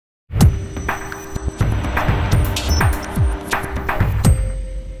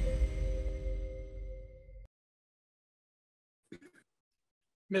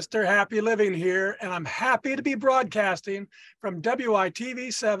Mr. Happy Living here, and I'm happy to be broadcasting from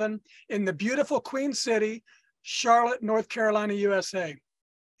WITV7 in the beautiful Queen City, Charlotte, North Carolina, USA.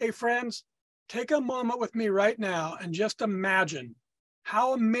 Hey friends, take a moment with me right now and just imagine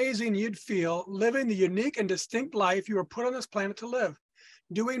how amazing you'd feel living the unique and distinct life you were put on this planet to live,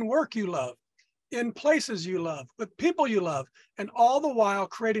 doing work you love, in places you love, with people you love, and all the while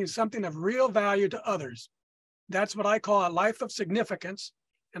creating something of real value to others. That's what I call a life of significance.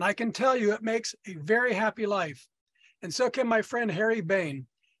 And I can tell you it makes a very happy life. And so can my friend Harry Bayne.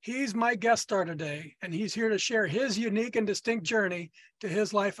 He's my guest star today, and he's here to share his unique and distinct journey to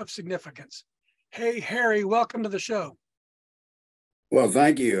his life of significance. Hey, Harry, welcome to the show. Well,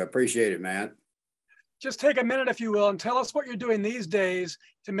 thank you. I appreciate it, Matt. Just take a minute, if you will, and tell us what you're doing these days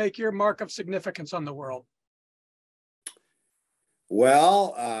to make your mark of significance on the world.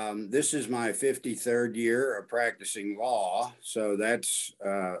 Well, this is my 53rd year of practicing law, so that's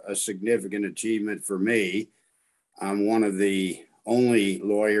a significant achievement for me. I'm one of the only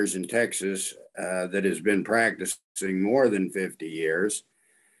lawyers in Texas that has been practicing more than 50 years,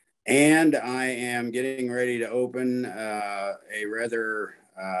 and I am getting ready to open a rather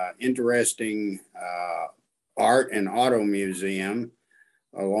interesting art and auto museum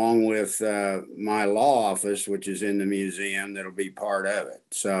along with my law office, which is in the museum, that'll be part of it.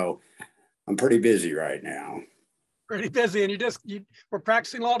 So I'm pretty busy right now. Pretty busy, and you were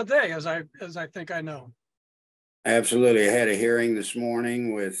practicing law today, as I think I know. Absolutely. I had a hearing this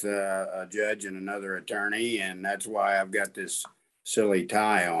morning with a judge and another attorney, and that's why I've got this silly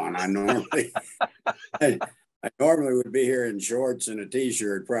tie on. I normally would be here in shorts and a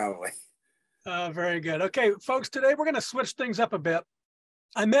t-shirt, probably. Very good. Okay, folks, today we're going to switch things up a bit.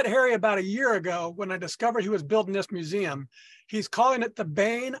 I met Harry about a year ago when I discovered he was building this museum. He's calling it the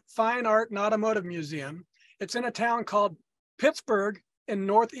Bayne Fine Art and Automotive Museum. It's in a town called Pittsburgh in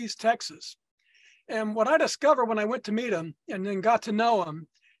Northeast Texas. And what I discovered when I went to meet him and then got to know him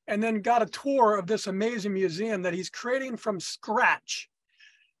and then got a tour of this amazing museum that he's creating from scratch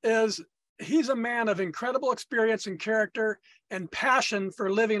is he's a man of incredible experience and character and passion for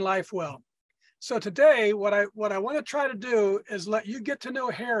living life well. So today, what I want to try to do is let you get to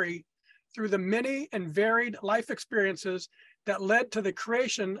know Harry through the many and varied life experiences that led to the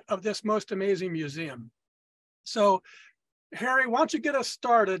creation of this most amazing museum. So Harry, why don't you get us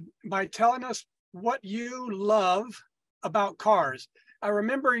started by telling us what you love about cars? I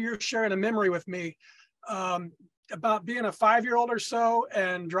remember you sharing a memory with me about being a 5-year-old or so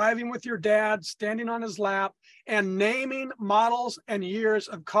and driving with your dad, standing on his lap and naming models and years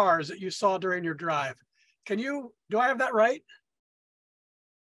of cars that you saw during your drive. Do I have that right?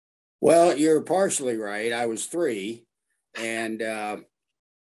 Well, you're partially right. I was 3. And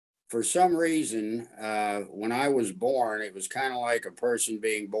for some reason, when I was born, it was kind of like a person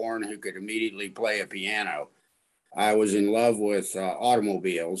being born who could immediately play a piano. I was in love with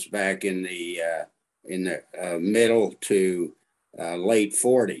automobiles back in the middle to late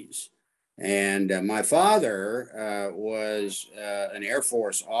 40s. And my father was an Air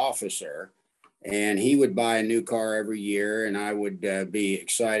Force officer, and he would buy a new car every year, and I would be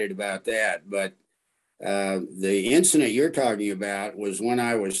excited about that. But the incident you're talking about was when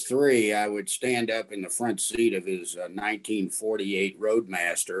I was 3, I would stand up in the front seat of his 1948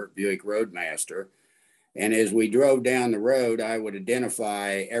 Roadmaster, Buick Roadmaster. And as we drove down the road, I would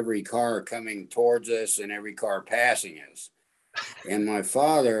identify every car coming towards us and every car passing us. And my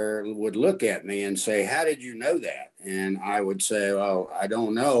father would look at me and say, "How did you know that?" And I would say, "Well, I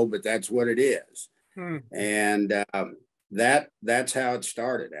don't know, but that's what it is." And that's how it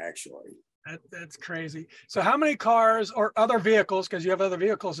started, actually. That's crazy. So how many cars or other vehicles, because you have other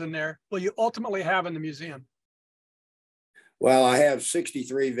vehicles in there, will you ultimately have in the museum? Well, I have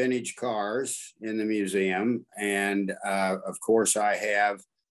 63 vintage cars in the museum. And of course, I have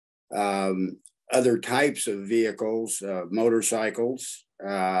other types of vehicles, motorcycles.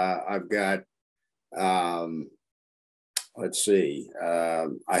 I've got, let's see,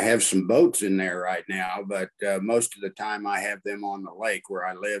 I have some boats in there right now, but most of the time I have them on the lake where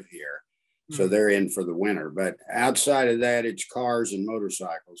I live here. So they're in for the winter. But outside of that, it's cars and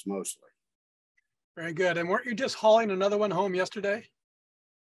motorcycles mostly. Very good. And weren't you just hauling another one home yesterday?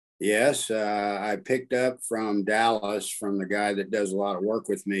 Yes, I picked up from Dallas from the guy that does a lot of work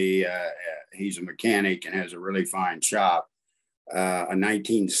with me. He's a mechanic and has a really fine shop. A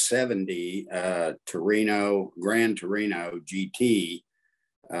 1970 Gran Torino GT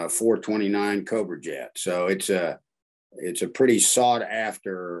 429 Cobra Jet. So it's a pretty sought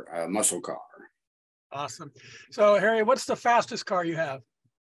after muscle car. Awesome. So Harry, what's the fastest car you have?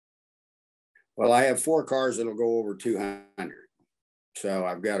 Well, I have 4 cars that'll go over 200. So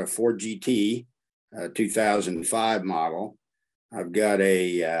I've got a Ford GT, 2005 model. I've got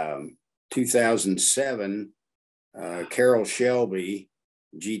a 2007 Carroll Shelby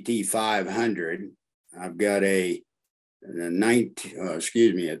GT 500. I've got a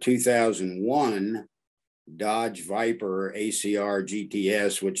 2001 Dodge Viper ACR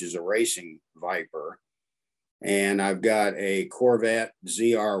GTS, which is a racing Viper. And I've got a Corvette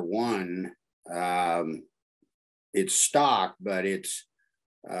ZR1. It's stock, but it's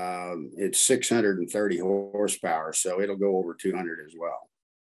 630 horsepower, so it'll go over 200 as well.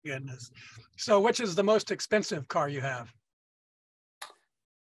 Goodness. So which is the most expensive car you have?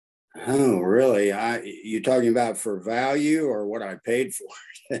 Oh, really? You talking about for value or what I paid for?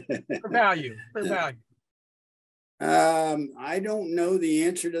 For value. For value. I don't know the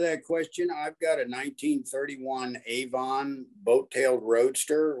answer to that question. I've got a 1931 Avon boat-tailed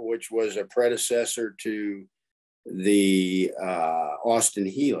roadster, which was a predecessor to the Austin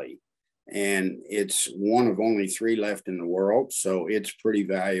Healey, and it's one of only 3 left in the world, so it's pretty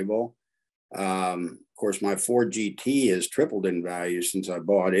valuable. Of course, my Ford GT has tripled in value since I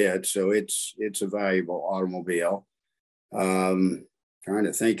bought it, so it's a valuable automobile. Trying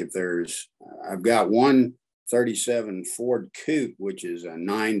to think if I've got one 37 Ford Coupe, which is a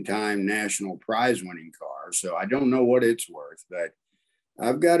 9-time national prize winning car, so I don't know what it's worth, but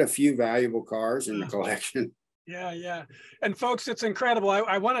I've got a few valuable cars in the collection. Yeah, yeah. And folks, it's incredible.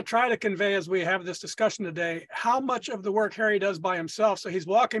 I want to try to convey as we have this discussion today, how much of the work Harry does by himself. So he's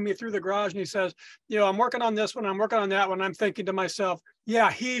walking me through the garage and he says, I'm working on this one, I'm working on that one. I'm thinking to myself,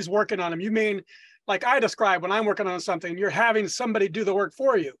 yeah, he's working on them. You mean like I describe when I'm working on something, you're having somebody do the work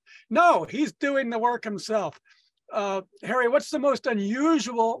for you. No, he's doing the work himself. Harry, what's the most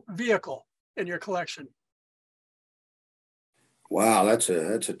unusual vehicle in your collection? Wow, that's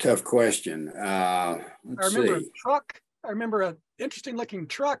a tough question. I remember a truck. I remember an interesting looking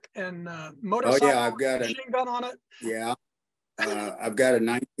truck and motorcycle. Oh yeah, I've got machine gun on it. Yeah, I've got a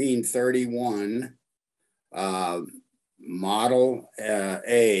 1931 Model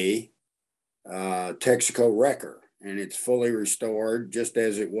A Texaco Wrecker, and it's fully restored just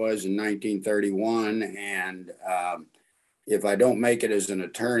as it was in 1931. And if I don't make it as an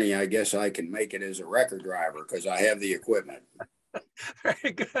attorney, I guess I can make it as a wrecker driver because I have the equipment.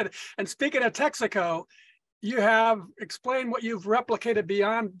 Very good. And speaking of Texaco, you have explained what you've replicated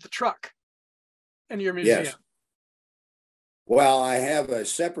beyond the truck in your museum. Yes. Well, I have a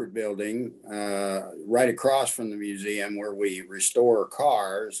separate building right across from the museum where we restore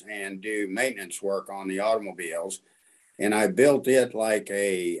cars and do maintenance work on the automobiles. And I built it like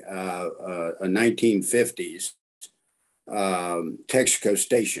a 1950s Texaco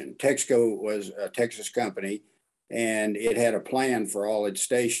station. Texaco was a Texas company, and it had a plan for all its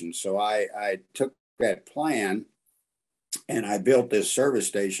stations. So I took that plan and I built this service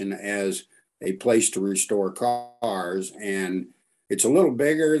station as a place to restore cars. And it's a little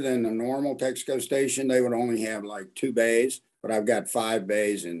bigger than a normal Texaco station. They would only have like 2 bays, but I've got 5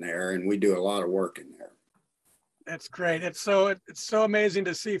 bays in there, and we do a lot of work in there. That's great. It's so amazing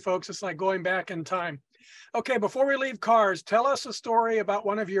to see, folks. It's like going back in time. Okay, before we leave cars, tell us a story about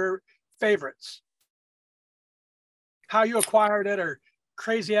one of your favorites. How you acquired it, or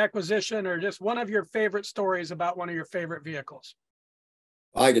crazy acquisition, or just one of your favorite stories about one of your favorite vehicles.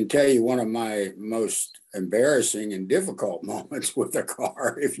 I can tell you one of my most embarrassing and difficult moments with a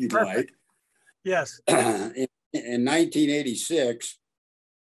car, if you'd like. Yes. In 1986,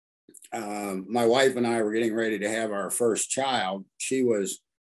 my wife and I were getting ready to have our first child. She was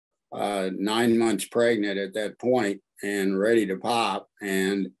 9 months pregnant at that point and ready to pop.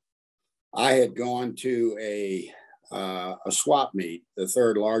 And I had gone to a swap meet, the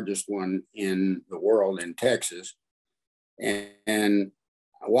 3rd largest one in the world in Texas. And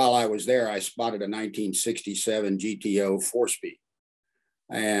while I was there, I spotted a 1967 GTO 4-speed.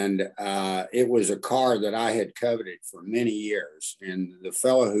 And it was a car that I had coveted for many years. And the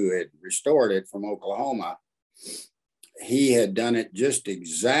fellow who had restored it from Oklahoma, he had done it just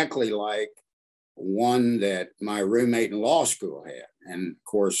exactly like one that my roommate in law school had. And of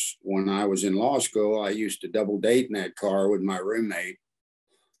course, when I was in law school, I used to double date in that car with my roommate.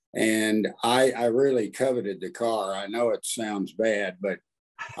 And I really coveted the car. I know it sounds bad, but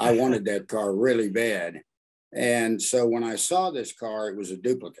I wanted that car really bad. And so when I saw this car, it was a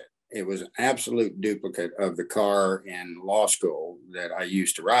duplicate. It was an absolute duplicate of the car in law school that I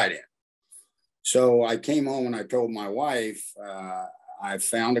used to ride in. So I came home and I told my wife, I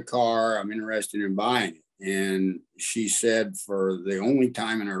found a car, I'm interested in buying it. And she said, for the only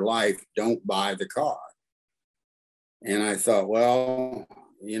time in her life, don't buy the car. And I thought, well,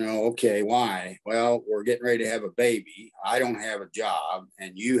 okay, why? Well, we're getting ready to have a baby. I don't have a job,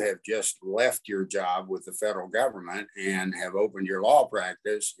 and you have just left your job with the federal government and have opened your law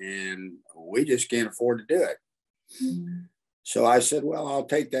practice, and we just can't afford to do it. Mm-hmm. So I said, well, I'll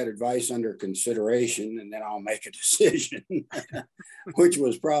take that advice under consideration, and then I'll make a decision, which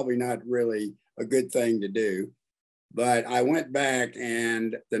was probably not really a good thing to do. But I went back,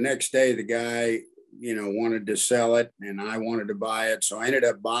 and the next day the guy wanted to sell it, and I wanted to buy it. So I ended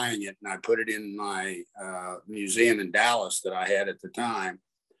up buying it, and I put it in my museum in Dallas that I had at the time.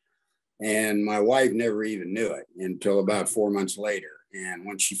 And my wife never even knew it until about 4 months later. And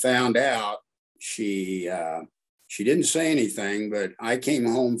when she found out, she didn't say anything, but I came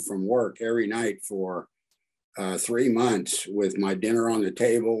home from work every night for 3 months with my dinner on the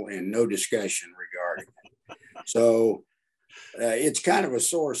table and no discussion regarding it. So it's kind of a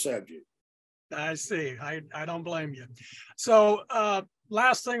sore subject. I see. I don't blame you. So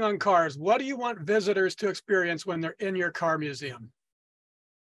last thing on cars, what do you want visitors to experience when they're in your car museum?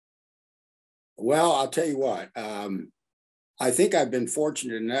 Well, I'll tell you what, I think I've been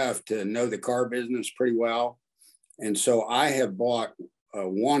fortunate enough to know the car business pretty well. And so I have bought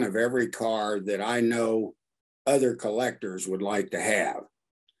one of every car that I know other collectors would like to have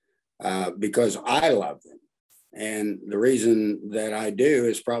because I love them. And the reason that I do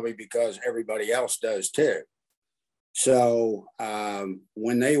is probably because everybody else does too. So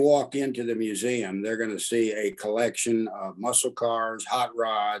when they walk into the museum, they're going to see a collection of muscle cars, hot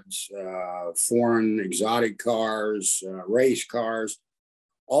rods, foreign exotic cars, race cars,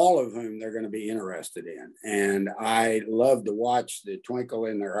 all of whom they're going to be interested in. And I love to watch the twinkle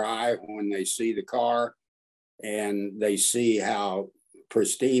in their eye when they see the car and they see how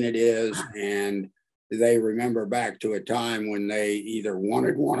pristine it is, and they remember back to a time when they either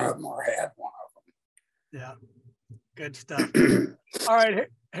wanted one of them or had one of them. Yeah, good stuff. All right,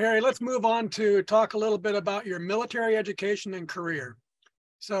 Harry, let's move on to talk a little bit about your military education and career.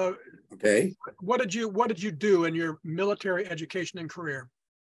 So, okay, what did you do in your military education and career?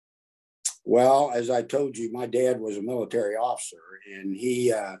 Well, as I told you, my dad was a military officer, and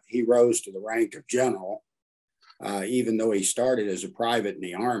he rose to the rank of general. Even though he started as a private in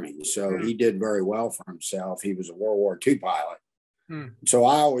the Army. So he did very well for himself. He was a World War II pilot. So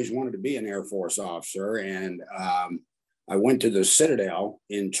I always wanted to be an Air Force officer. And I went to the Citadel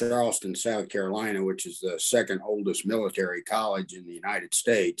in Charleston, South Carolina, which is the second oldest military college in the United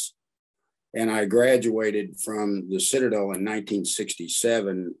States. And I graduated from the Citadel in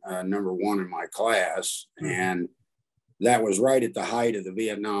 1967, number one in my class. And that was right at the height of the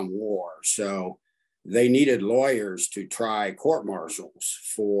Vietnam War. So they needed lawyers to try court-martials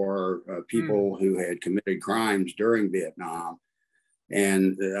for people who had committed crimes during Vietnam.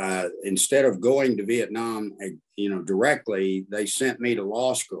 And instead of going to Vietnam, directly, they sent me to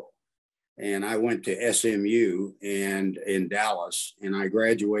law school. And I went to SMU and in Dallas, and I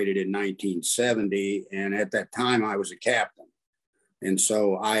graduated in 1970. And at that time, I was a captain. And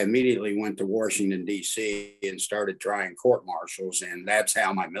so I immediately went to Washington, D.C. and started trying court-martials. And that's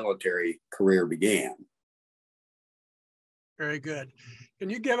how my military career began. Very good. Can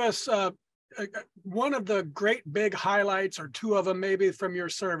you give us one of the great big highlights, or two of them maybe, from your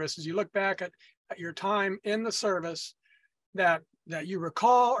service as you look back at your time in the service that you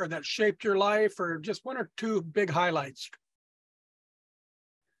recall or that shaped your life, or just one or two big highlights?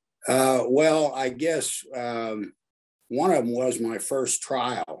 Well, I guess one of them was my first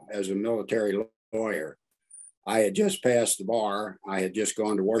trial as a military lawyer. I had just passed the bar. I had just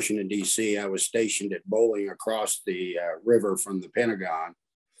gone to Washington, D.C. I was stationed at Bowling across the river from the Pentagon.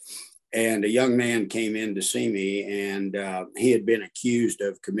 And a young man came in to see me, and he had been accused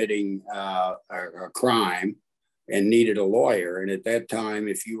of committing a crime and needed a lawyer. And at that time,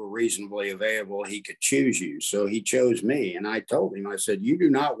 if you were reasonably available, he could choose you. So he chose me. And I told him, I said, you do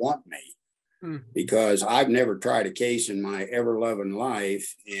not want me because I've never tried a case in my ever-loving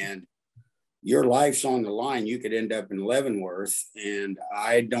life. And your life's on the line. You could end up in Leavenworth, and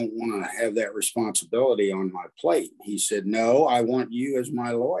I don't want to have that responsibility on my plate. He said, no, I want you as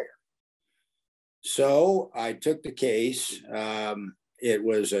my lawyer. So I took the case. It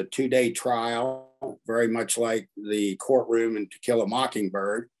was a 2-day trial, very much like the courtroom in To Kill a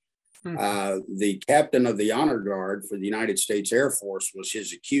Mockingbird. The captain of the honor guard for the United States Air Force was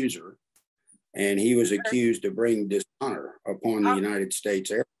his accuser, and he was accused of bringing dishonor upon the United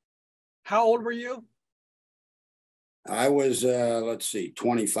States Air Force. How old were you? I was,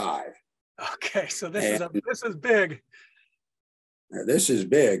 25. Okay, so this is big. This is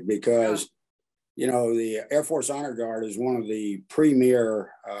big because, the Air Force Honor Guard is one of the premier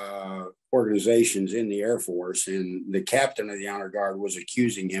organizations in the Air Force, and the captain of the Honor Guard was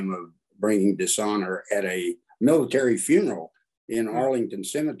accusing him of bringing dishonor at a military funeral in Arlington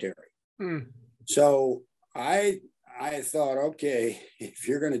Cemetery. So I thought, okay, if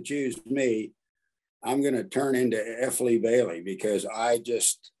you're going to choose me, I'm going to turn into F. Lee Bailey, because I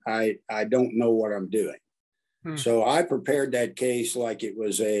don't know what I'm doing. So I prepared that case like it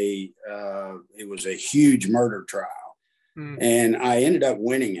was a huge murder trial, and I ended up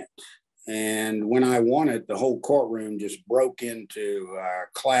winning it. And when I won it, the whole courtroom just broke into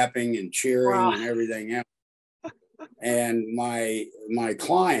clapping and cheering and everything else. And my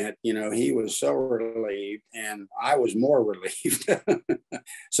client, he was so relieved, and I was more relieved.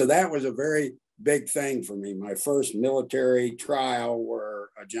 So that was a very big thing for me. My first military trial where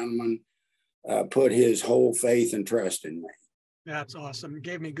a gentleman put his whole faith and trust in me. That's awesome. It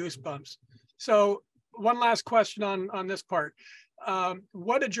gave me goosebumps. So one last question on this part.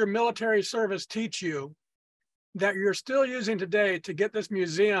 What did your military service teach you that you're still using today to get this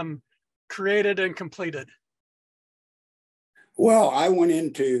museum created and completed? Well, I went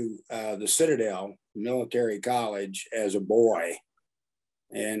into the Citadel Military College as a boy,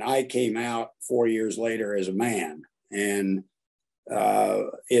 and I came out 4 years later as a man. And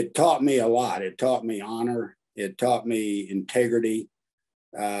it taught me a lot. It taught me honor. It taught me integrity.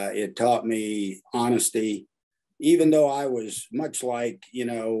 It taught me honesty. Even though I was much like,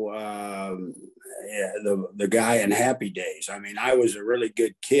 the guy in Happy Days. I mean, I was a really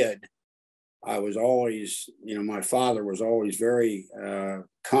good kid. I was always, my father was always very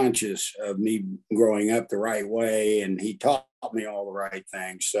conscious of me growing up the right way, and he taught me all the right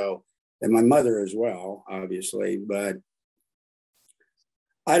things. So, and my mother as well, obviously. But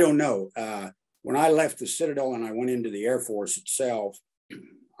I don't know. When I left the Citadel and I went into the Air Force itself,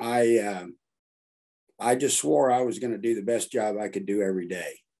 I just swore I was going to do the best job I could do every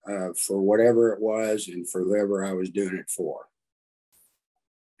day for whatever it was and for whoever I was doing it for.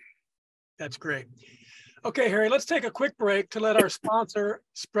 That's great. Okay, Harry, let's take a quick break to let our sponsor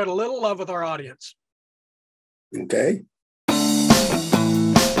spread a little love with our audience. Okay.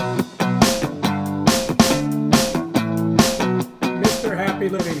 Mr. Happy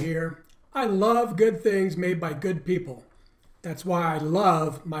Living here. I love good things made by good people. That's why I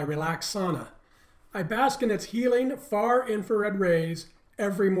love my Relax Sauna. I bask in its healing far infrared rays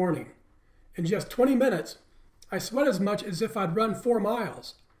every morning. In just 20 minutes, I sweat as much as if I'd run 4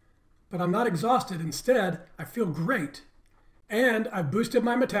 miles. But I'm not exhausted. Instead, I feel great. And I've boosted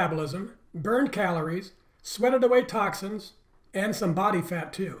my metabolism, burned calories, sweated away toxins, and some body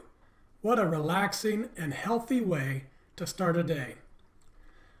fat too. What a relaxing and healthy way to start a day.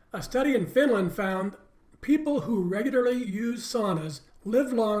 A study in Finland found people who regularly use saunas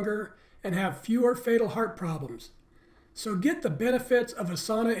live longer and have fewer fatal heart problems. So get the benefits of a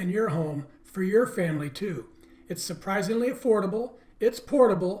sauna in your home for your family too. It's surprisingly affordable, it's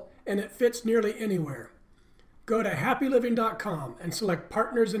portable, and it fits nearly anywhere. Go to happyliving.com and select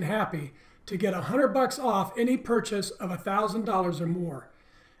Partners in Happy to get $100 off any purchase of $1,000 or more.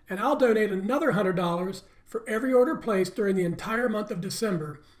 And I'll donate another $100 for every order placed during the entire month of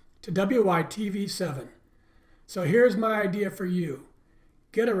December to WYTV7. So here's my idea for you.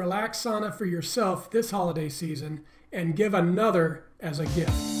 Get a relaxed sauna for yourself this holiday season and give another as a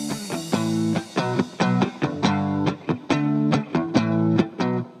gift.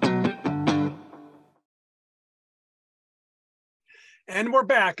 And we're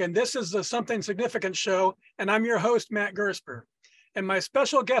back, and this is the Something Significant show, and I'm your host, Matt Gersper. And my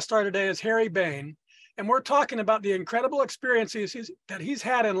special guest star today is Harry Bayne, and we're talking about the incredible experiences that he's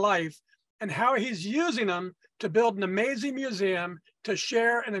had in life and how he's using them to build an amazing museum to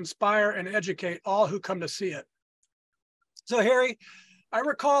share and inspire and educate all who come to see it. So Harry, I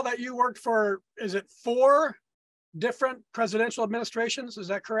recall that you worked for, is it 4 different presidential administrations? Is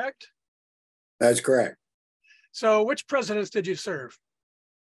that correct? That's correct. So which presidents did you serve?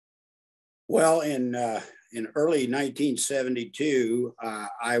 Well, in early 1972,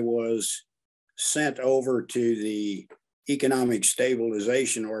 I was sent over to the Economic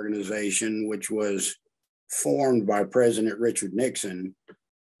Stabilization Organization, which was formed by President Richard Nixon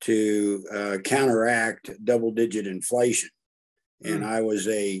to counteract double-digit inflation. And I was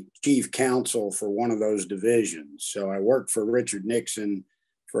a chief counsel for one of those divisions. So I worked for Richard Nixon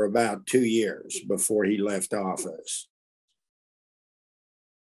for about 2 years before he left office.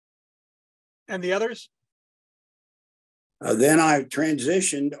 And the others? Then I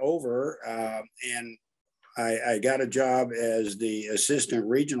transitioned over and I got a job as the assistant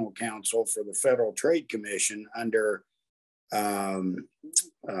regional counsel for the Federal Trade Commission under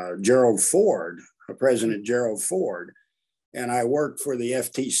Gerald Ford, President Gerald Ford. and I worked for the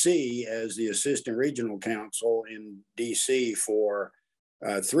FTC as the assistant regional counsel in DC for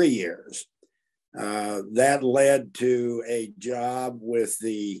 3 years. That led to a job with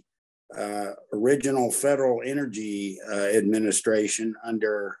the original Federal Energy Administration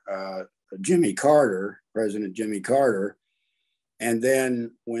under Jimmy Carter, President Jimmy Carter. And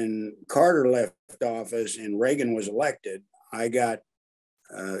then when Carter left office and Reagan was elected, I got,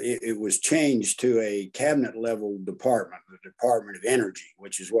 it was changed to a cabinet level department, the Department of Energy,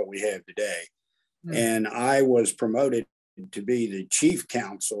 which is what we have today. Mm-hmm. And I was promoted to be the chief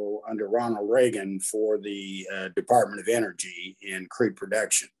counsel under Ronald Reagan for the Department of Energy in crude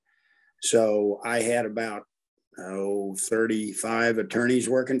production. So I had about 35 attorneys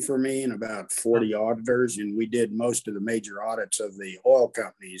working for me and about 40 auditors, and we did most of the major audits of the oil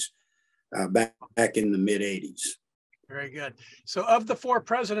companies back in the mid 80s. Very good. So of the 4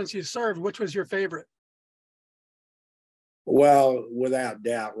 presidents you served, which was your favorite? Well, without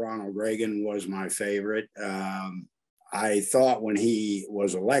doubt, Ronald Reagan was my favorite. I thought when he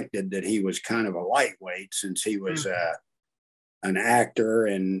was elected that he was kind of a lightweight, since he was an actor,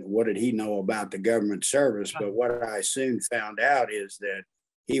 and what did he know about the government service? But what I soon found out is that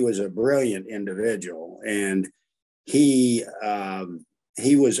he was a brilliant individual, and he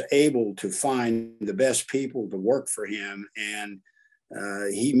was able to find the best people to work for him, and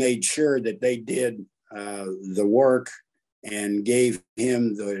he made sure that they did the work and gave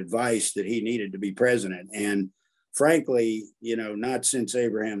him the advice that he needed to be president. And frankly, you know, not since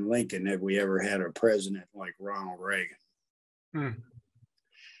Abraham Lincoln have we ever had a president like Ronald Reagan.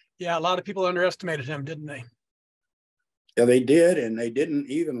 Yeah, a lot of people underestimated him, didn't they? Yeah, they did, and they didn't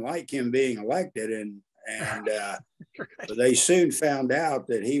even like him being elected. And right. They soon found out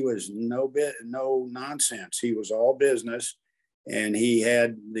that he was no nonsense. He was all business, and he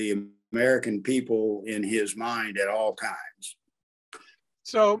had the American people in his mind at all times.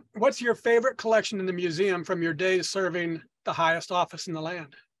 So what's your favorite collection in the museum from your days serving the highest office in the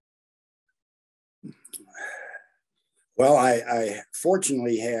land? Well, I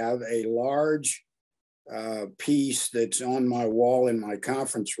fortunately have a large piece that's on my wall in my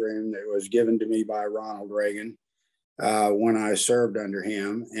conference room that was given to me by Ronald Reagan when I served under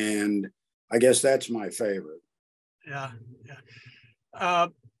him. And I guess that's my favorite. Yeah.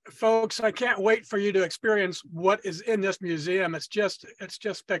 Folks, I can't wait for you to experience what is in this museum. It's just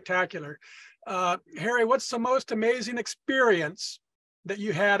spectacular. Harry, what's the most amazing experience that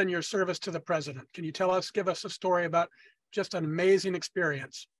you had in your service to the president? Can you give us a story about just an amazing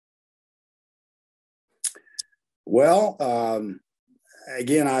experience? Well,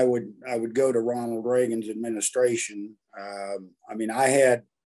 again, I would go to Ronald Reagan's administration. I mean, I had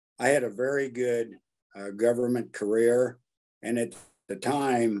a very good government career, and at the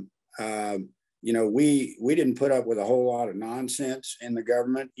time, you know, we didn't put up with a whole lot of nonsense in the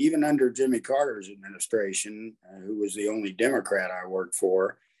government, even under Jimmy Carter's administration, who was the only Democrat I worked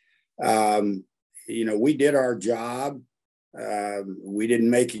for. You know, we did our job. We didn't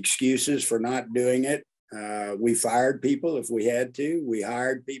make excuses for not doing it. We fired people if we had to. We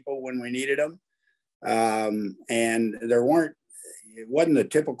hired people when we needed them. And it wasn't the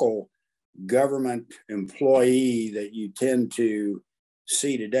typical government employee that you tend to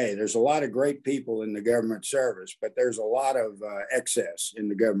see today. There's a lot of great people in the government service, but there's a lot of excess in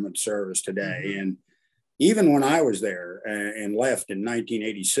the government service today. Mm-hmm. And even when I was there and left in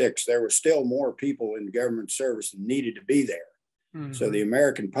 1986, there were still more people in the government service that needed to be there. Mm-hmm. So the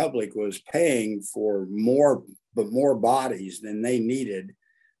American public was paying for more bodies than they needed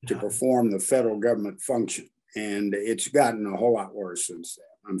to perform the federal government function. And it's gotten a whole lot worse since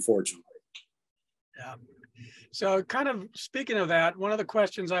then, unfortunately. Yeah. So kind of speaking of that, one of the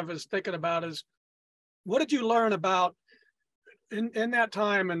questions I was thinking about is, what did you learn about in that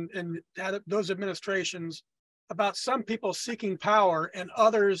time and those administrations about some people seeking power and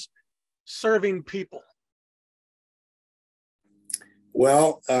others serving people?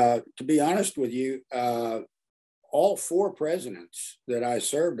 Well, to be honest with you, all 4 presidents that I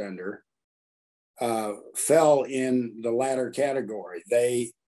served under fell in the latter category.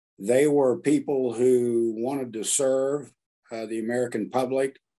 They were people who wanted to serve the American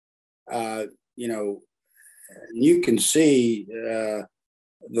public. You know, you can see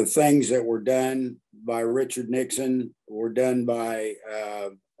the things that were done by Richard Nixon, were done by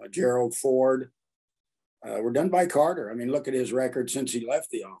Gerald Ford, were done by Carter. I mean, look at his record since he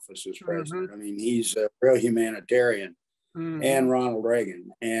left the office as president. Mm-hmm. I mean, he's a real humanitarian. Mm-hmm. And Ronald Reagan.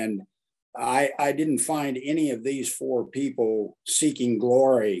 And I didn't find any of these 4 people seeking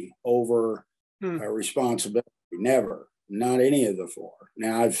glory over responsibility. Never, not any of the 4.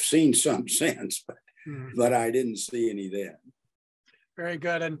 Now, I've seen some since, but but I didn't see any then. Very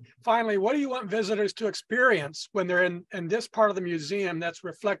good. And finally, what do you want visitors to experience when they're in this part of the museum that's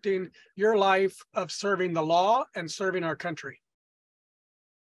reflecting your life of serving the law and serving our country?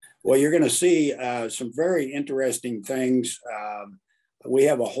 Well, you're going to see some very interesting things. We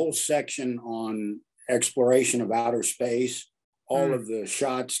have a whole section on exploration of outer space, all of the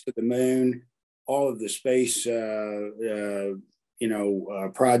shots to the moon, all of the space,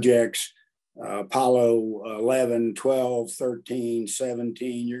 projects, Apollo 11, 12, 13,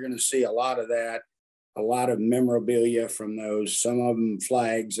 17. You're going to see a lot of that, a lot of memorabilia from those, some of them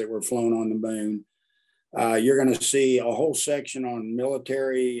flags that were flown on the moon. You're going to see a whole section on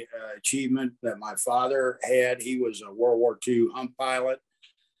military achievement that my father had. He was a World War II hump pilot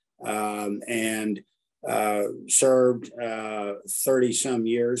and served 30 some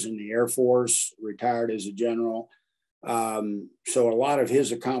years in the Air Force, retired as a general. So a lot of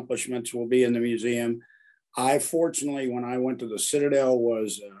his accomplishments will be in the museum. I fortunately, when I went to the Citadel,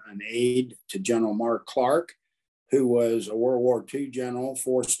 was an aide to General Mark Clark, who was a World War II general,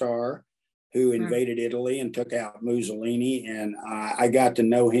 4-star, who invaded Italy and took out Mussolini. And I got to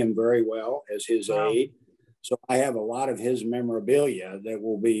know him very well as his aide. So I have a lot of his memorabilia that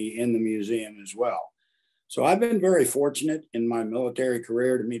will be in the museum as well. So I've been very fortunate in my military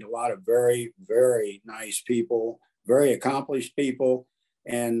career to meet a lot of very, very nice people, very accomplished people.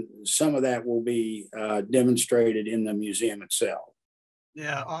 And some of that will be demonstrated in the museum itself.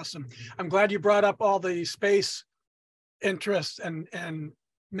 Yeah, awesome. I'm glad you brought up all the space interests and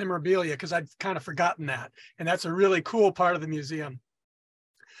memorabilia, because I'd kind of forgotten that. And that's a really cool part of the museum.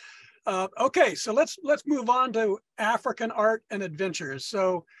 Okay, so let's move on to African art and adventures.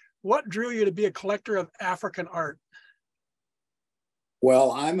 So what drew you to be a collector of African art?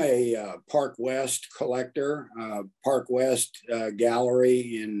 Well, I'm a Park West collector. Park West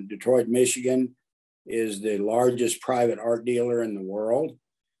Gallery in Detroit, Michigan is the largest private art dealer in the world.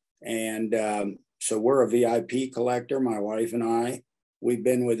 And so we're a VIP collector, my wife and I. We've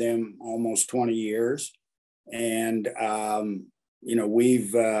been with them almost 20 years. And,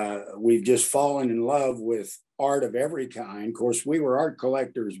 we've just fallen in love with art of every kind. Of course, we were art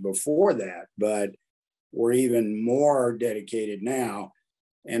collectors before that, but we're even more dedicated now.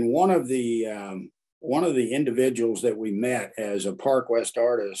 And one of the individuals that we met as a Park West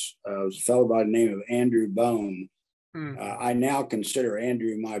artist was a fellow by the name of Andrew Bone. I now consider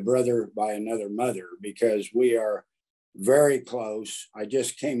Andrew my brother by another mother because we are very close. I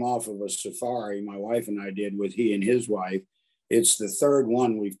just came off of a safari my wife and I did with he and his wife. It's the third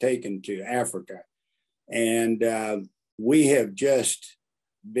one we've taken to Africa. And we have just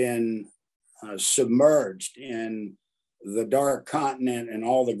been submerged in the dark continent and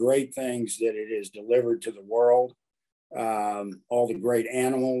all the great things that it has delivered to the world, all the great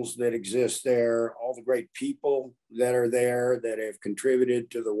animals that exist there, all the great people that are there that have contributed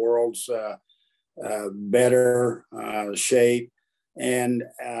to the world's better shape. And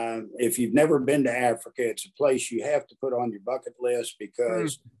if you've never been to Africa, it's a place you have to put on your bucket list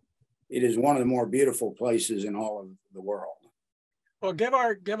because it is one of the more beautiful places in all of the world. Well, give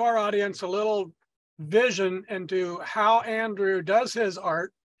our audience a little vision into how Andrew does his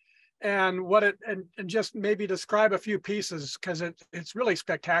art and what it and just maybe describe a few pieces because it's really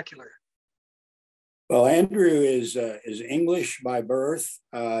spectacular. Well, Andrew is English by birth.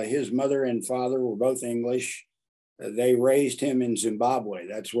 His mother and father were both English. They raised him in Zimbabwe.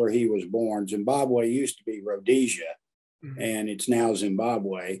 That's where he was born. Zimbabwe used to be Rhodesia, and it's now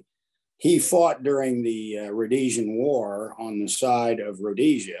Zimbabwe. He fought during the Rhodesian War on the side of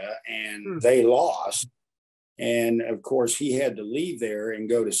Rhodesia, and they lost. And of course, he had to leave there and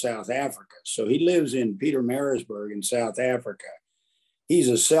go to South Africa. So he lives in Pietermaritzburg in South Africa. He's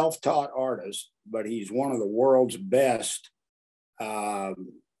a self-taught artist, but he's one of the world's best, I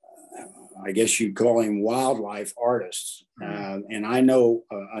guess you'd call him wildlife artists. And I know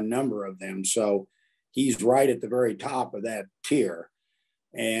a number of them. So he's right at the very top of that tier.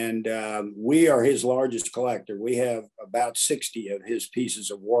 And we are his largest collector. We have about 60 of his pieces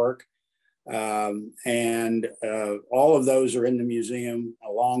of work. And all of those are in the museum,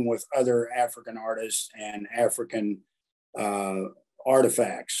 along with other African artists and African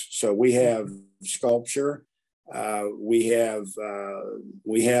artifacts. So we have sculpture. We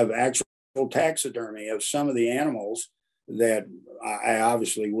have actual taxidermy of some of the animals that I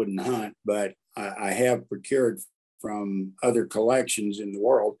obviously wouldn't hunt, but I have procured from other collections in the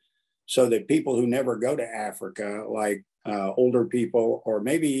world so that people who never go to Africa, like older people or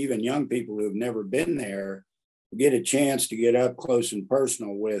maybe even young people who have never been there, get a chance to get up close and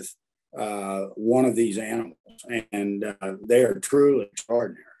personal with one of these animals. And they are truly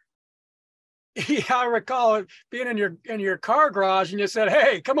extraordinary. Yeah, I recall being in your car garage, and you said,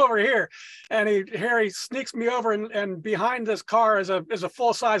 "Hey, come over here," and Harry sneaks me over, and behind this car is a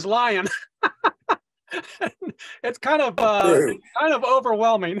full size lion. It's True. kind of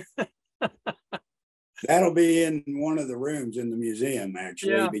overwhelming. That'll be in one of the rooms in the museum,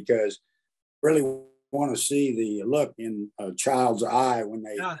 actually, Yeah, because really want to see the look in a child's eye when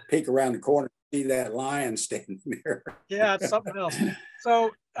they yeah, peek around the corner and see that lion standing there. yeah. It's something else. So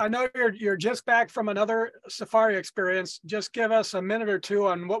I know you're just back from another safari experience. Just give us a minute or two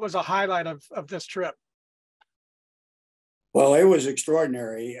on what was a highlight of this trip. Well, it was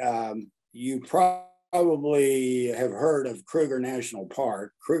extraordinary. You probably have heard of Kruger National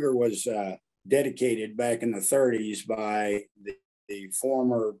Park. Kruger was dedicated back in the 30s by the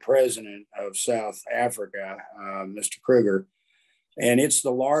former president of South Africa, Mr. Kruger. And it's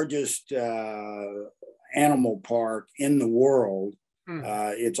the largest animal park in the world.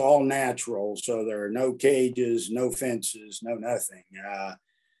 It's all natural, so there are no cages, no fences, no nothing.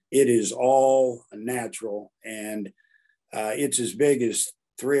 It is all natural, and it's as big as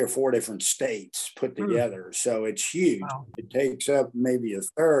 3 or 4 different states put together. So it's huge. Wow. It takes up maybe a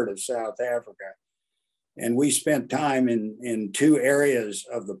third of South Africa. And we spent time in 2 areas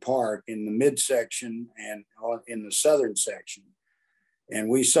of the park, in the midsection and in the southern section. And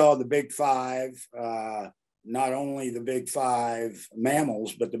we saw the big five, not only the big five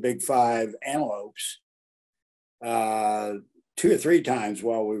mammals, but the big five antelopes 2 or 3 times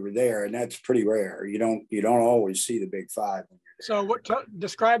while we were there. And that's pretty rare. You don't always see the big five when you're there. So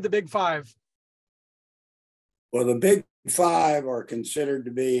describe the big five? Well, the big five are considered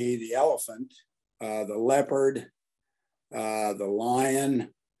to be the elephant, the leopard, the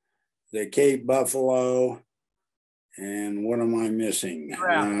lion, the Cape buffalo, and what am I missing?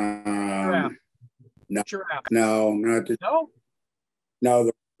 Giraffe. No, Giraffe. no, not the, No? no,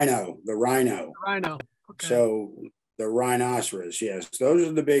 the rhino, the rhino. Rhino. Okay. So the rhinoceros, yes, those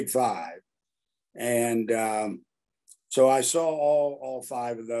are the big five. And so I saw all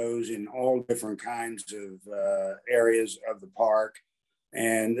 5 of those in all different kinds of areas of the park.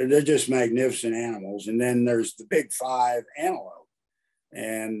 And they're just magnificent animals. And then there's the big 5 antelope.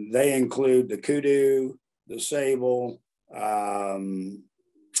 And they include the kudu, the sable,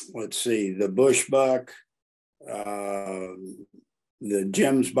 let's see, the bushbuck, the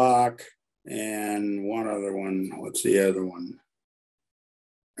gemsbok, and one other one. What's the other one?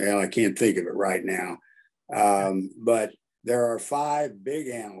 Well, I can't think of it right now. But there are 5 big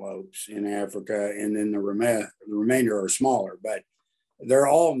antelopes in Africa, and then the remainder are smaller, but they're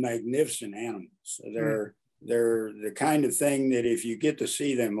all magnificent animals. They're the kind of thing that if you get to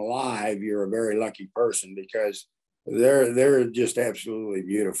see them live, you're a very lucky person, because they're just absolutely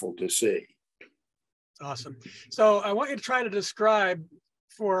beautiful to see. Awesome. So I want you to try to describe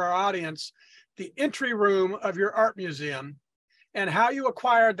for our audience the entry room of your art museum and how you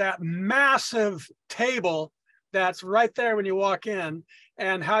acquired that massive table that's right there when you walk in,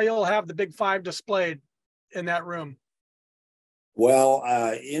 and how you'll have the big 5 displayed in that room. Well,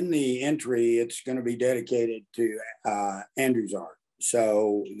 in the entry, it's going to be dedicated to Andrew's art.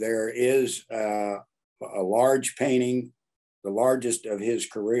 So there is a large painting, the largest of his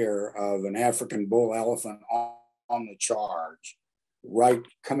career, of an African bull elephant on the charge,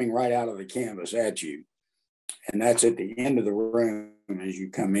 coming right out of the canvas at you. And that's at the end of the room as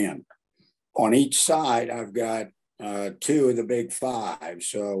you come in. On each side, I've got 2 of the big 5.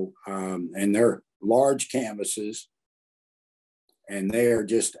 So, and they're large canvases, and they are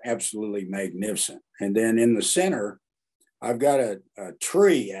just absolutely magnificent. And then in the center, I've got a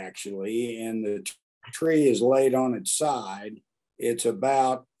tree, actually, and the tree is laid on its side. It's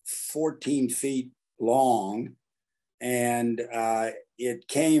about 14 feet long, and it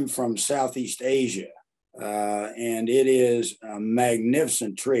came from Southeast Asia. And it is a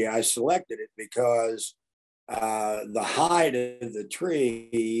magnificent tree. I selected it because the hide of the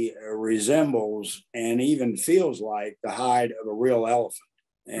tree resembles and even feels like the hide of a real elephant.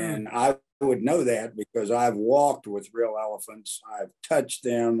 And I would know that because I've walked with real elephants. I've touched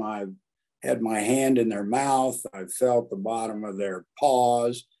them. I've had my hand in their mouth. I've felt the bottom of their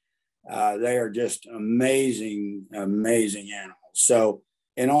paws. They are just amazing, amazing animals. So,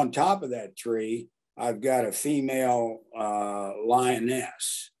 and on top of that tree, I've got a female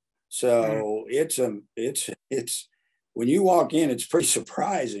lioness. So it's when you walk in, it's pretty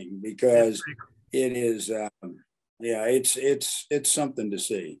surprising because it is, it's something to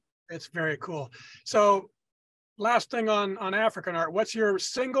see. It's very cool. So last thing on African art, what's your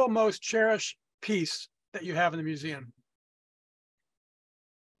single most cherished piece that you have in the museum?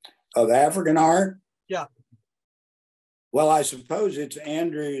 Of African art? Yeah. Well, I suppose it's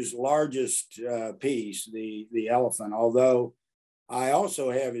Andrew's largest piece, the elephant, although I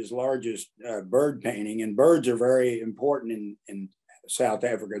also have his largest bird painting, and birds are very important in South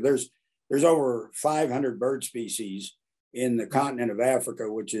Africa. There's over 500 bird species in the continent of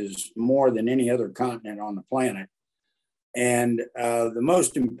Africa, which is more than any other continent on the planet. And the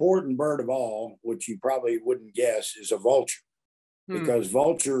most important bird of all, which you probably wouldn't guess, is a vulture, because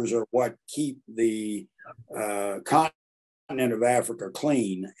vultures are what keep the continent of Africa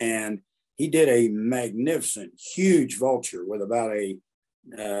clean. And he did a magnificent, huge vulture with about a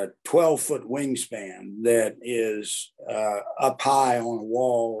 12-foot wingspan that is up high on a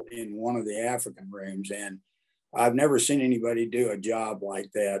wall in one of the African rooms. And I've never seen anybody do a job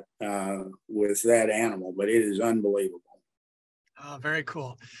like that with that animal, but it is unbelievable. Oh, very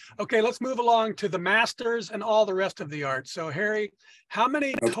cool. Okay, let's move along to the masters and all the rest of the art. So, Harry, how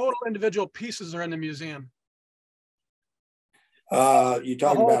many total individual pieces are in the museum? You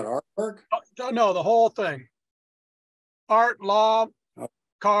talking about artwork? No, the whole thing. Art, law,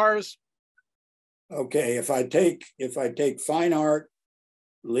 cars. Okay, if I take fine art,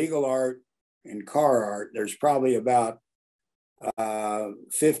 legal art, and car art, there's probably about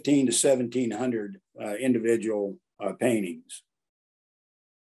 15 to 1,700 individual paintings.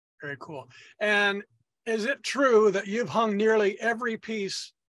 Very cool. And is it true that you've hung nearly every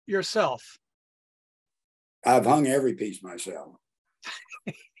piece yourself? I've hung every piece myself.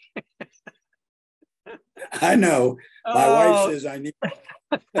 I know. My wife says I need.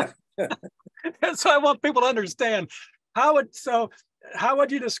 So I want people to understand how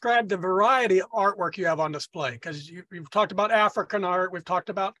would you describe the variety of artwork you have on display? Because you've talked about African art, we've talked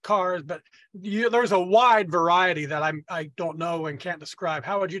about cars, but there's a wide variety that I don't know and can't describe.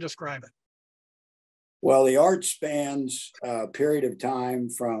 How would you describe it? Well, the art spans a period of time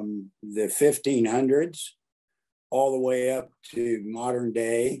from the 1500s all the way up to modern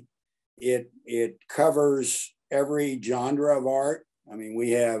day. It covers every genre of art. I mean,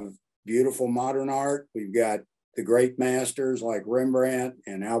 we have beautiful modern art. We've got the great masters like Rembrandt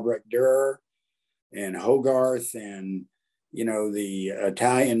and Albrecht Dürer and Hogarth and, the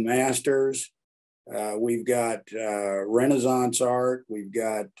Italian masters. We've got Renaissance art. We've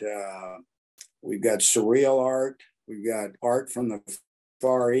got surreal art. We've got art from the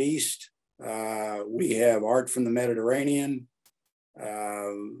Far East. We have art from the Mediterranean.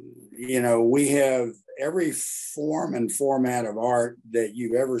 We have every form and format of art that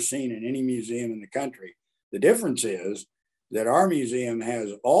you've ever seen in any museum in the country. The difference is that our museum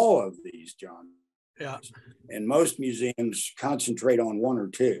has all of these genres. Yeah. And most museums concentrate on one or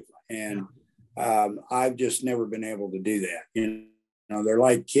two. And I've just never been able to do that. They're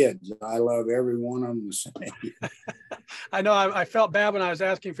like kids. I love every one of them the same. I know I felt bad when I was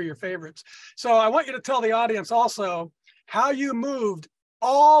asking for your favorites. So I want you to tell the audience also how you moved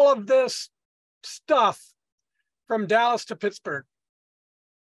all of this stuff from Dallas to Pittsburgh.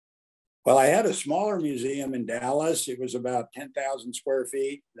 Well, I had a smaller museum in Dallas. It was about 10,000 square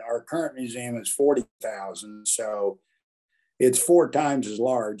feet. Our current museum is 40,000. So it's 4 times as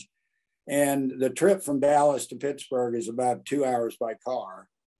large. And the trip from Dallas to Pittsburgh is about 2 hours by car.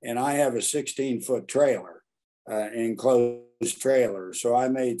 And I have a 16-foot trailer, enclosed trailer. So I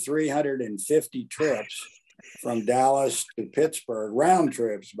made 350 trips from Dallas to Pittsburgh, round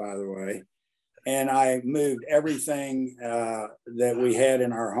trips, by the way. And I moved everything that we had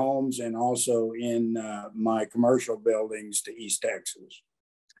in our homes and also in my commercial buildings to East Texas.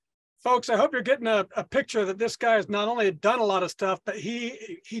 Folks, I hope you're getting a picture that this guy has not only done a lot of stuff, but he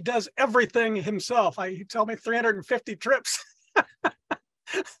does everything himself. He told me 350 trips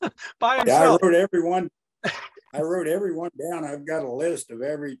by himself. Yeah, I wrote every one down. I've got a list of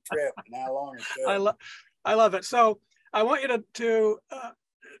every trip and how long it took. I love it. So I want you to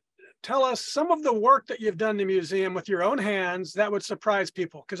tell us some of the work that you've done in the museum with your own hands that would surprise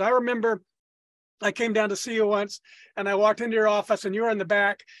people. Because I remember I came down to see you once and I walked into your office and you were in the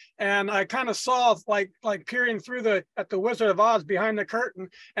back and I kind of saw like peering through at the Wizard of Oz behind the curtain,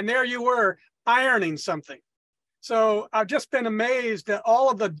 and there you were ironing something. So I've just been amazed at all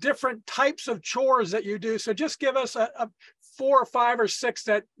of the different types of chores that you do. So just give us a 4 or 5 or 6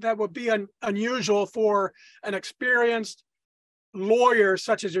 that would be unusual for an experienced lawyer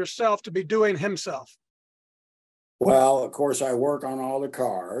such as yourself to be doing himself. Well, of course, I work on all the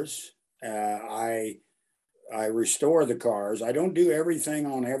cars. I restore the cars. I don't do everything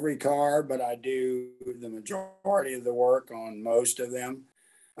on every car, but I do the majority of the work on most of them.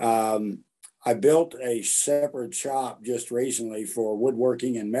 I built a separate shop just recently for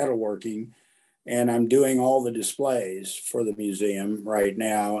woodworking and metalworking, and I'm doing all the displays for the museum right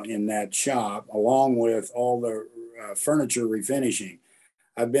now in that shop, along with all the furniture refinishing.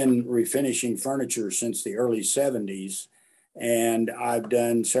 I've been refinishing furniture since the early 70s, and I've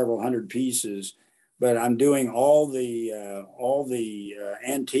done several hundred pieces. But I'm doing all the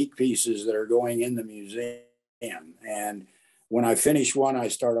antique pieces that are going in the museum. And when I finish one, I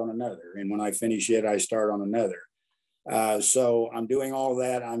start on another. And when I finish it, I start on another. So I'm doing all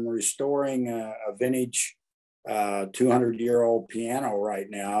that. I'm restoring a vintage 200-year-old piano right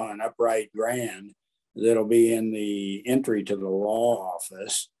now, an upright grand that'll be in the entry to the law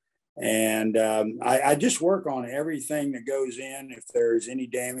office. And I just work on everything that goes in. If there's any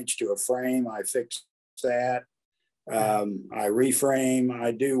damage to a frame, I fix that. I reframe.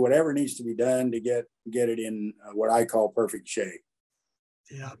 I do whatever needs to be done to get it in what I call perfect shape.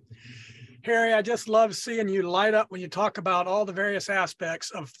 Yeah. Harry, I just love seeing you light up when you talk about all the various aspects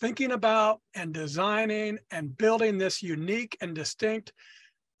of thinking about and designing and building this unique and distinct,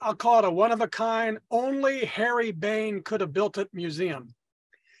 I'll call it a one-of-a-kind, only Harry Bayne could have built it museum.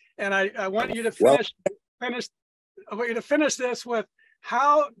 And I want you to finish. I want you to finish this with,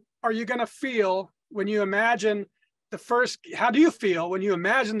 how are you going to feel when you imagine the first? How do you feel when you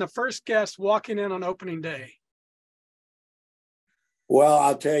imagine the first guest walking in on opening day? Well,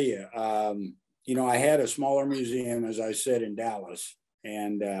 I'll tell you. I had a smaller museum, as I said, in Dallas,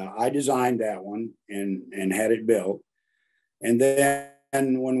 and I designed that one and had it built. And then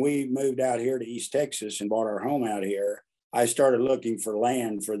when we moved out here to East Texas and bought our home out here, I started looking for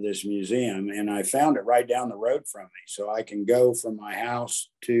land for this museum, and I found it right down the road from me. So I can go from my house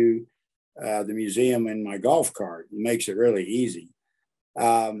to the museum in my golf cart. It makes it really easy.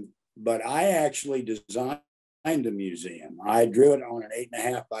 But I actually designed the museum. I drew it on an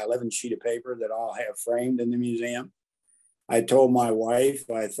 8.5 by 11 sheet of paper that I'll have framed in the museum. I told my wife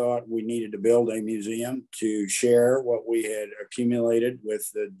I thought we needed to build a museum to share what we had accumulated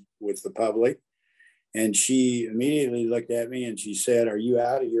with the public. And she immediately looked at me and she said, "Are you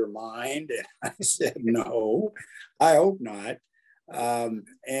out of your mind?" And I said, "No, I hope not." From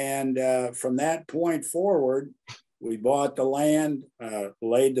that point forward, we bought the land,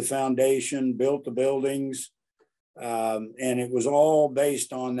 laid the foundation, built the buildings, and it was all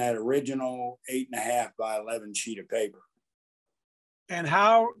based on that original 8.5 by 11 sheet of paper. And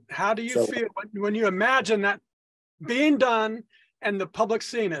how do you feel when you imagine that being done and the public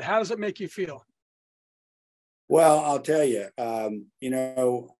seeing it? How does it make you feel? Well, I'll tell you,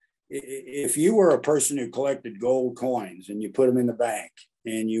 if you were a person who collected gold coins and you put them in the bank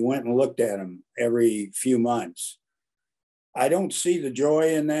and you went and looked at them every few months, I don't see the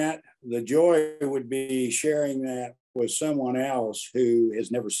joy in that. The joy would be sharing that with someone else who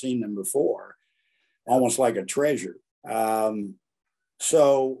has never seen them before, almost like a treasure.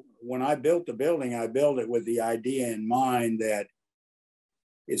 So when I built the building, I built it with the idea in mind that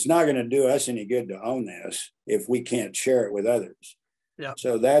it's not going to do us any good to own this if we can't share it with others. Yeah.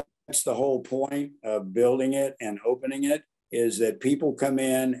 So that's the whole point of building it and opening it, is that people come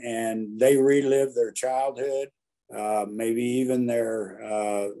in and they relive their childhood, maybe even their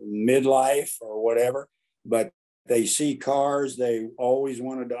midlife or whatever, but they see cars they always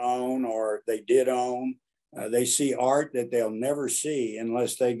wanted to own or they did own. They see art that they'll never see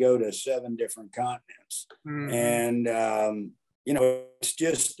unless they go to 7 different continents. Mm-hmm. And,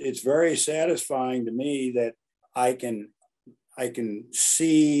 it's very satisfying to me that I can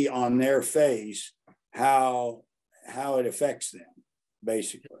see on their face how it affects them,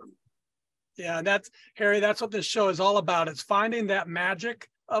 basically. Yeah, Harry, that's what this show is all about. It's finding that magic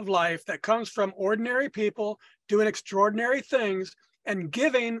of life that comes from ordinary people doing extraordinary things and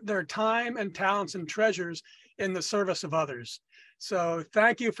giving their time and talents and treasures in the service of others. So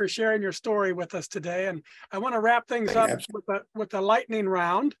thank you for sharing your story with us today. And I want to wrap things up with a lightning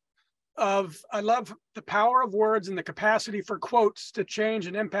round of, I love the power of words and the capacity for quotes to change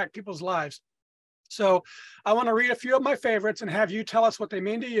and impact people's lives. So I want to read a few of my favorites and have you tell us what they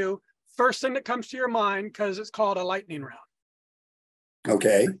mean to you. First thing that comes to your mind, because it's called a lightning round.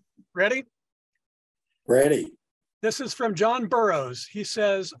 Okay. Ready? Ready. This is from John Burroughs. He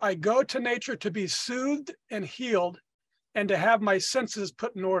says, "I go to nature to be soothed and healed and to have my senses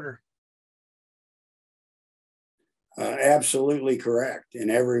put in order." Absolutely correct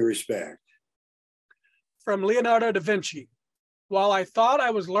in every respect. From Leonardo da Vinci, "While I thought I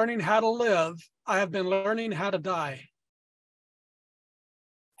was learning how to live, I have been learning how to die."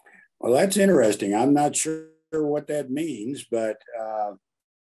 Well, that's interesting. I'm not sure what that means, but,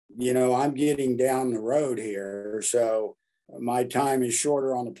 I'm getting down the road here. So my time is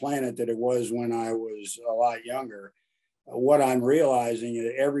shorter on the planet than it was when I was a lot younger. What I'm realizing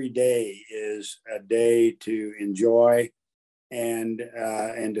is every day is a day to enjoy and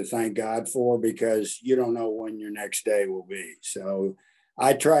to thank God for, because you don't know when your next day will be. So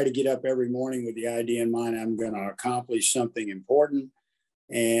I try to get up every morning with the idea in mind, I'm going to accomplish something important,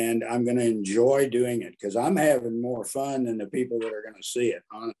 and I'm going to enjoy doing it, because I'm having more fun than the people that are going to see it,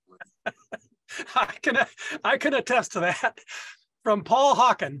 honestly. I can attest to that. From Paul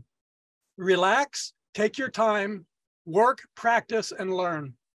Hawken: relax, take your time, work, practice, and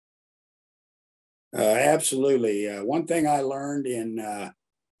learn. Absolutely. One thing I learned in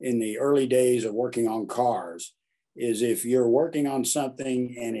the early days of working on cars is, if you're working on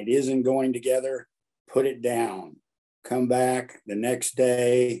something and it isn't going together, put it down, come back the next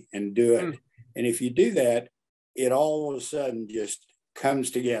day and do it. And if you do that, it all of a sudden just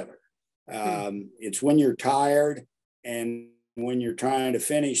comes together. It's when you're tired and when you're trying to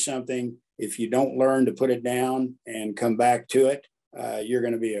finish something, if you don't learn to put it down and come back to it, you're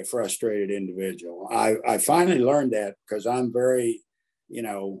going to be a frustrated individual. I finally learned that, because I'm very,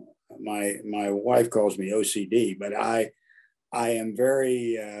 my wife calls me OCD, but I am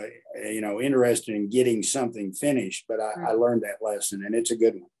very, interested in getting something finished. But I learned that lesson, and it's a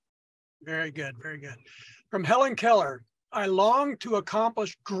good one. Very good, very good. From Helen Keller: I long to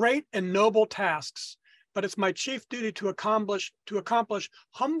accomplish great and noble tasks, but it's my chief duty to accomplish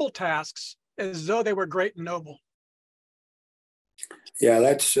humble tasks as though they were great and noble. Yeah,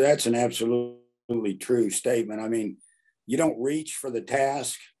 that's an absolutely true statement. I mean, you don't reach for the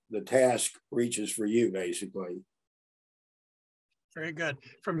task reaches for you, basically. Very good.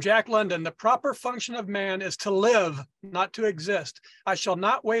 From Jack London: the proper function of man is to live, not to exist. I shall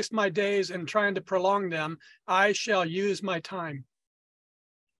not waste my days in trying to prolong them. I shall use my time.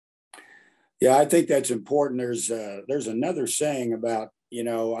 Yeah, I think that's important. There's another saying about,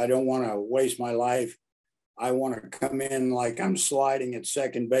 I don't want to waste my life. I want to come in like I'm sliding at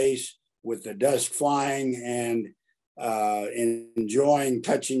second base with the dust flying and enjoying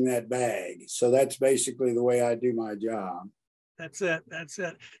touching that bag. So that's basically the way I do my job. That's it. That's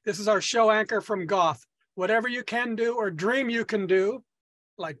it. This is our show anchor from Goth: whatever you can do or dream you can do,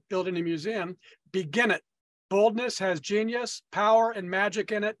 like building a museum, begin it. Boldness has genius, power, and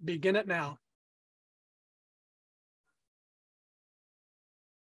magic in it. Begin it now.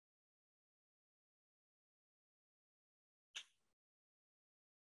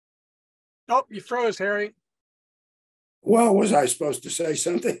 Oh, you froze, Harry. Well, was I supposed to say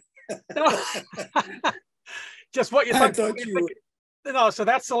something? No. Just what you I thought. thought you. No, so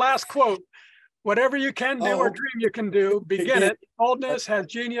that's the last quote. Whatever you can do or dream you can do, begin it. Boldness has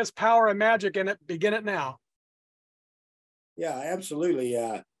genius, power, and magic in it. Begin it now. Yeah, absolutely.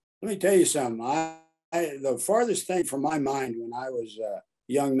 Let me tell you something. The farthest thing from my mind when I was a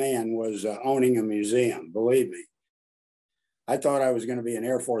young man was owning a museum. Believe me, I thought I was going to be an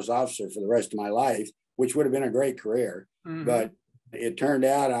Air Force officer for the rest of my life, which would have been a great career. But it turned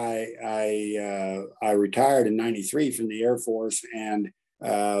out I retired in '93 from the Air Force and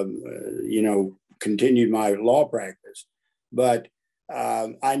continued my law practice. But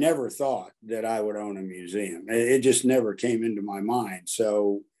I never thought that I would own a museum. It just never came into my mind.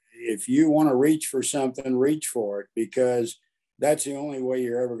 So if you want to reach for something, reach for it, because that's the only way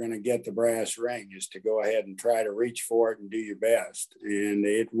you're ever going to get the brass ring, is to go ahead and try to reach for it and do your best. And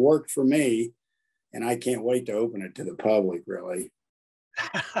it worked for me, and I can't wait to open it to the public, really.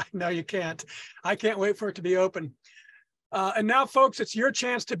 No, you can't. I can't wait for it to be open. And now, folks, it's your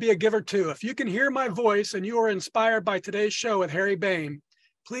chance to be a giver too. If you can hear my voice and you are inspired by today's show with Harry Bayne,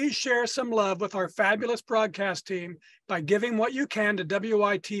 please share some love with our fabulous broadcast team by giving what you can to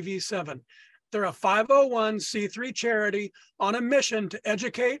WITV7. They're a 501c3 charity on a mission to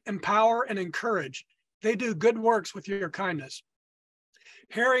educate, empower, and encourage. They do good works with your kindness.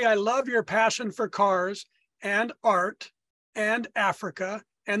 Harry, I love your passion for cars and art and Africa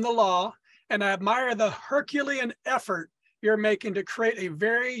and the law, and I admire the Herculean effort you're making to create a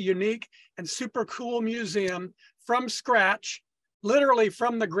very unique and super cool museum from scratch, literally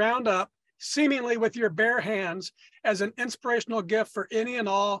from the ground up, seemingly with your bare hands, as an inspirational gift for any and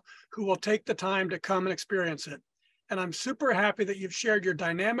all who will take the time to come and experience it. And I'm super happy that you've shared your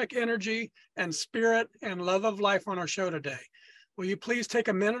dynamic energy and spirit and love of life on our show today. Will you please take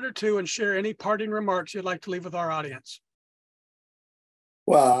a minute or two and share any parting remarks you'd like to leave with our audience?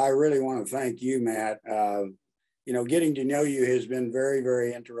 Well, I really want to thank you, Matt. Getting to know you has been very,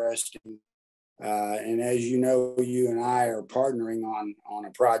 very interesting. And as you know, you and I are partnering on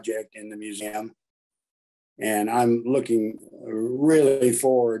a project in the museum. And I'm looking really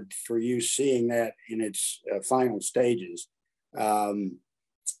forward for you seeing that in its final stages.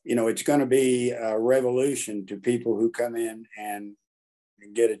 It's going to be a revolution to people who come in and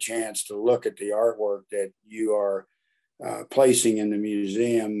get a chance to look at the artwork that you are placing in the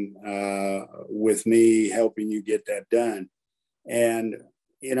museum with me helping you get that done. And,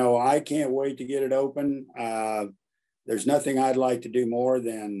 you know, I can't wait to get it open. There's nothing I'd like to do more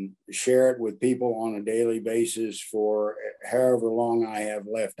than share it with people on a daily basis for however long I have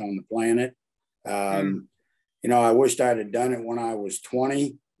left on the planet. You know, I wished I'd have done it when I was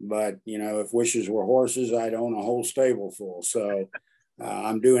 20, but, you know, if wishes were horses, I'd own a whole stable full. So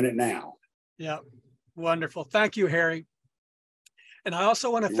I'm doing it now. Yeah. Wonderful. Thank you, Harry. And I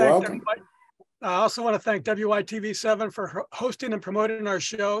also want to You're welcome. I also want to thank WITV7 for hosting and promoting our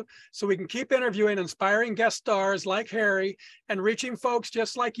show so we can keep interviewing inspiring guest stars like Harry and reaching folks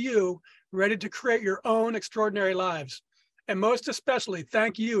just like you ready to create your own extraordinary lives. And most especially,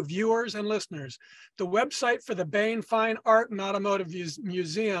 thank you, viewers and listeners. The website for the Bayne Fine Art and Automotive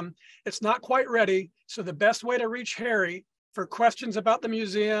Museum, it's not quite ready, so the best way to reach Harry for questions about the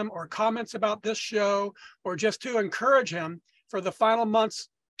museum or comments about this show or just to encourage him for the final months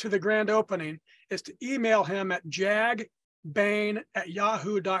to the grand opening is to email him at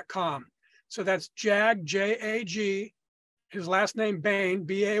jagbane@yahoo.com. So that's Jag, J-A-G, his last name Bayne,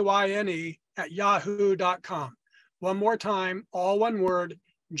 B-A-Y-N-E, at yahoo.com. One more time, all one word,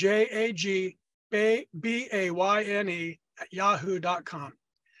 J-A-G, B-A-Y-N-E at yahoo.com.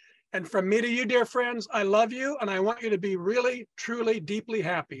 And from me to you, dear friends, I love you and I want you to be really, truly, deeply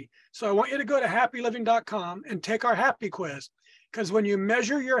happy. So I want you to go to happyliving.com and take our happy quiz. Because when you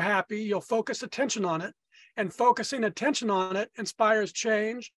measure your happy, you'll focus attention on it, and focusing attention on it inspires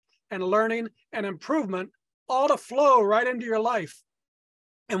change and learning and improvement, all to flow right into your life.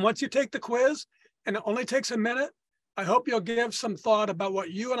 And once you take the quiz, and it only takes a minute, I hope you'll give some thought about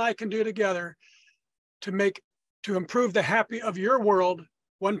what you and I can do together to improve the happy of your world,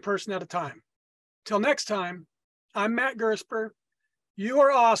 one person at a time. Till next time, I'm Matt Gersper. You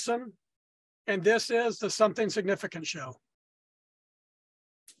are awesome. And this is the Something Significant Show.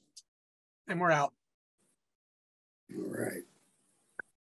 And we're out. All right.